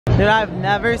Dude, I've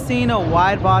never seen a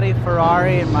wide body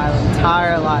Ferrari in my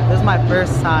entire life. This is my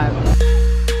first time.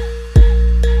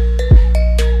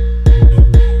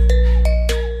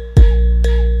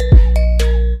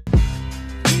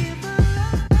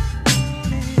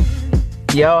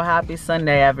 Yo, happy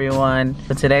Sunday everyone.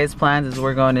 So today's plans is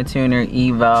we're going to Tuner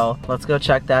Evo. Let's go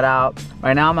check that out.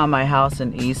 Right now I'm at my house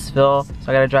in Eastville, so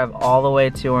I gotta drive all the way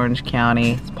to Orange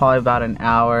County. It's probably about an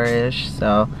hour-ish,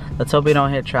 so let's hope we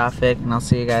don't hit traffic, and I'll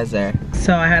see you guys there.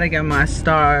 So I had to get my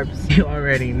Starbucks. You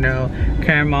already know.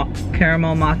 Caramel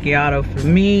macchiato for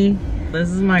me. This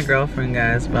is my girlfriend,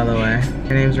 guys, by the way.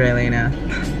 Her name's Raylena.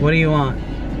 What do you want?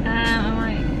 I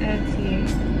want a tea.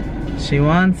 She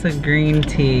wants a green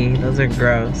tea. Those are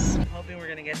gross. I'm hoping we're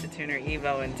gonna get to Tuner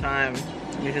Evo in time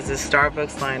because the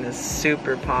Starbucks line is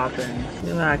super poppin'.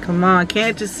 Come on,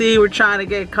 can't you see we're trying to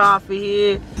get coffee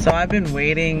here? So I've been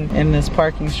waiting in this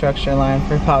parking structure line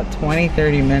for about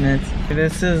 20-30 minutes.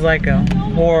 This is like a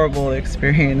horrible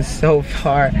experience so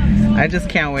far. I just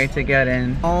can't wait to get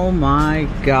in. Oh my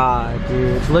god,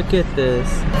 dude, look at this.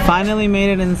 Finally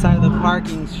made it inside the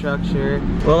parking structure.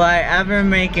 Will I ever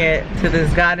make it to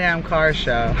this goddamn car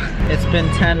show? It's been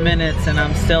 10 minutes and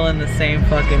I'm still in the same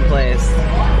fucking place.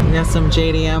 We got some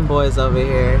JDM boys over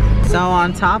here. So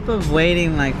on top of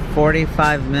waiting like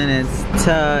 45 minutes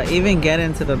to even get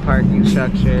into the parking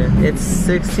structure, it's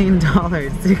 $16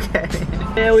 to get in.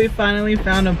 Yeah, we finally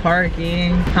found a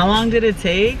parking. How long did it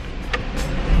take?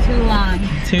 Too long.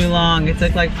 Too long. It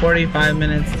took like 45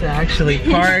 minutes to actually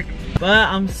park. But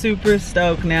I'm super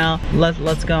stoked now.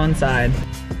 Let's go inside.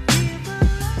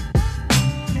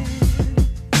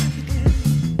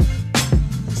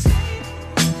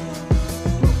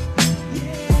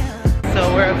 So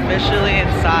we're officially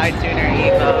inside Tuner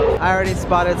Evo. I already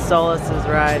spotted Solis's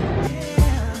ride.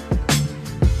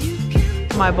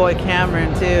 My boy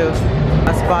Cameron too.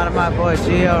 I spotted my boy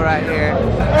Gio right here.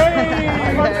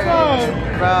 Hey, what's up?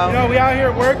 Bro. You know, we out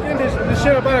here working. This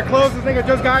shit about to close. This nigga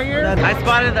just got here. I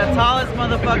spotted the tallest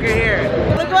motherfucker here.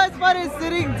 Look who I spotted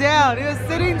sitting down. He was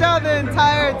sitting down the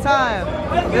entire time.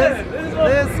 This guy.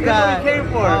 This is what he came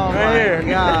for. Oh right here. My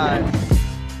God.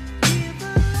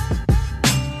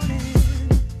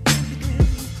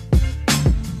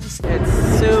 It's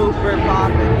super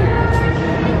poppin' here.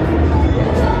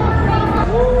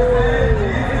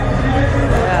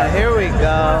 Yeah, here we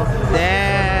go.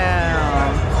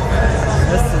 Damn.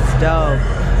 This is dope.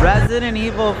 Resident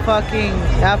Evil fucking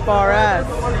FRS.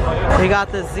 We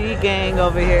got the Z gang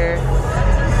over here.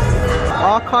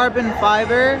 All carbon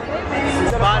fiber.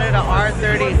 Spotted a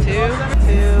R32.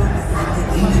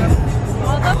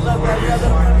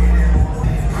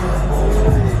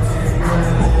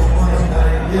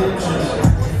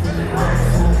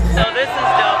 So this is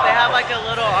dope. They have like a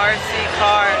little RC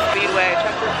car speedway.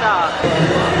 Check this out.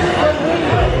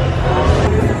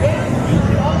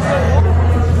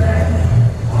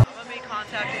 I'm gonna be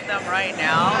contacting them right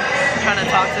now, trying to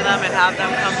talk to them and have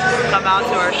them come out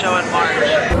to our show in March.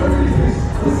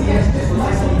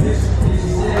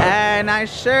 Hey,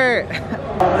 nice shirt. Look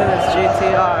at this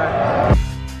GTR.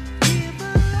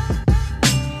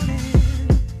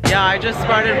 Yeah, I just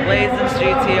started Blazin's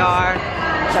GTR.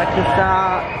 Check this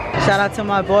out. Shout out to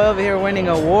my boy over here winning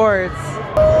awards.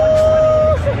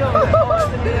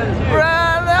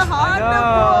 Bruh, the Honda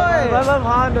boy. I love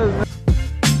Hondas.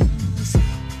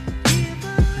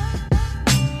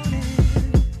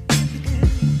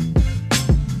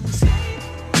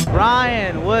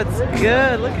 Ryan, what's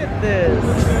good? Look at this.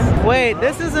 Wait,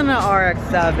 this isn't an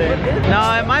RX-7.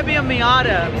 No, it might be a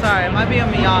Miata. I'm sorry, it might be a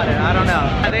Miata. I don't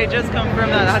know. They just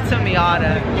confirmed that that's a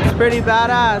Miata. It's pretty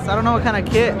badass. I don't know what kind of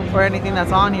kit or anything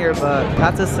that's on here, but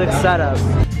that's a sick setup.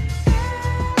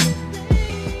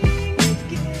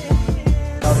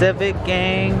 Civic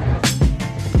gang.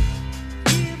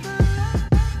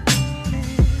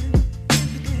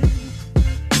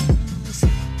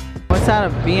 What's that, a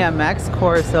BMX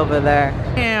course over there?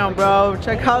 Damn, bro,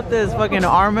 check out this fucking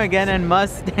Armageddon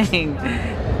Mustang.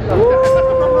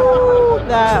 Woo,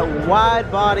 that wide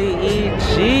body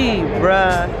EG,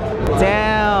 bruh.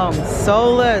 Damn,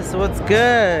 Solus, what's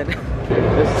good?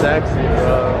 It's sexy,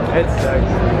 bro. It's sexy.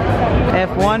 If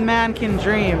one man can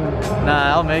dream.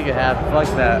 Nah, I'll make it happen. Fuck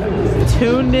that.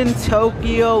 Tuned in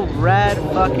Tokyo red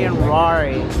fucking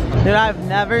Rari. Dude, I've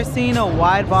never seen a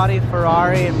wide body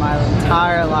Ferrari in my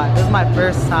entire life. This is my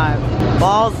first time.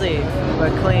 Ballsy,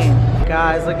 but clean.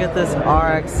 Guys, look at this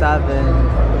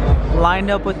RX-7. Lined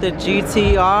up with the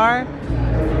GTR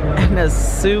and a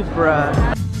Supra.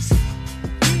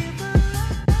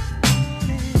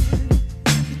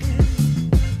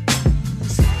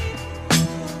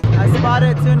 spot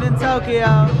it, tuned in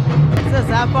Tokyo. It says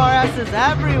FRS is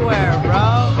everywhere,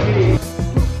 bro.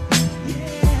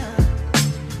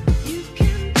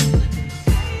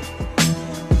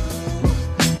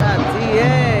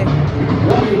 DA.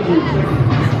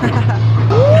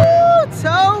 Woo,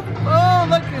 Topo,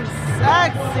 looking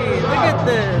sexy. Look at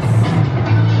this.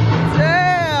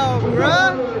 Damn, bro.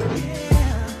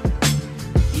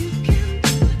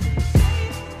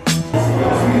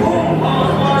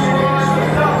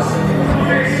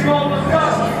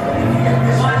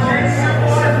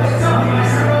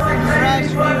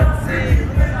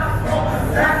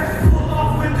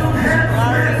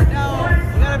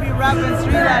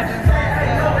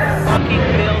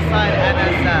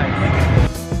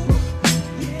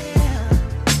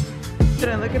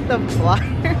 Look at the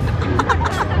flyer.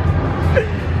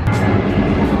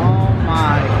 Oh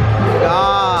my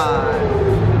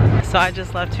god. So I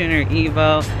just left Tuner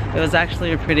Evo. It was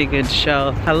actually a pretty good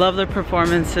show. I love the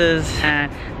performances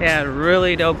and they had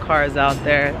really dope cars out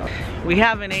there. We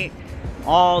haven't ate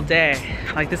all day.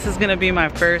 Like, this is gonna be my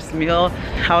first meal.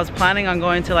 I was planning on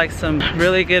going to like some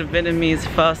really good Vietnamese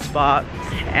pho spot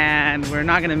and we're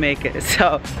not gonna make it.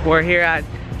 So we're here at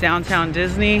downtown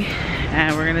Disney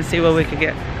and we're gonna see what we could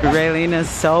get. Raylina's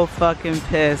so fucking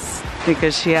pissed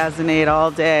because she hasn't ate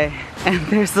all day and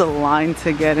there's a line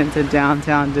to get into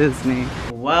downtown Disney.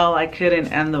 Well, I couldn't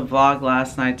end the vlog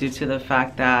last night due to the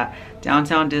fact that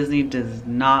downtown Disney does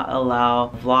not allow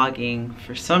vlogging.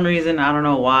 For some reason, I don't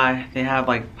know why, they have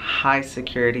like high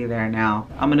security there now.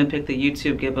 I'm gonna pick the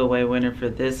YouTube giveaway winner for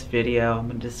this video. I'm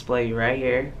gonna display you right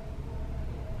here.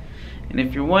 And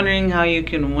if you're wondering how you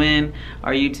can win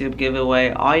our YouTube giveaway,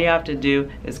 all you have to do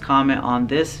is comment on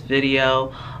this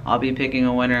video. I'll be picking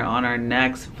a winner on our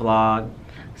next vlog.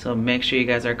 So make sure you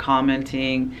guys are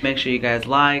commenting. Make sure you guys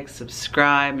like,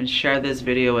 subscribe, and share this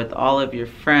video with all of your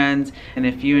friends. And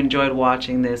if you enjoyed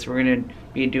watching this, we're gonna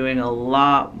be doing a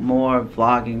lot more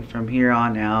vlogging from here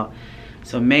on out.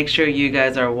 So make sure you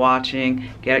guys are watching,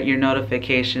 get your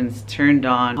notifications turned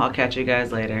on. I'll catch you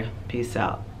guys later. Peace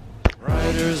out.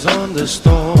 Riders on the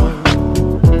storm.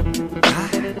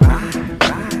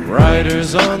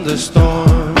 Riders on the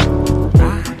storm.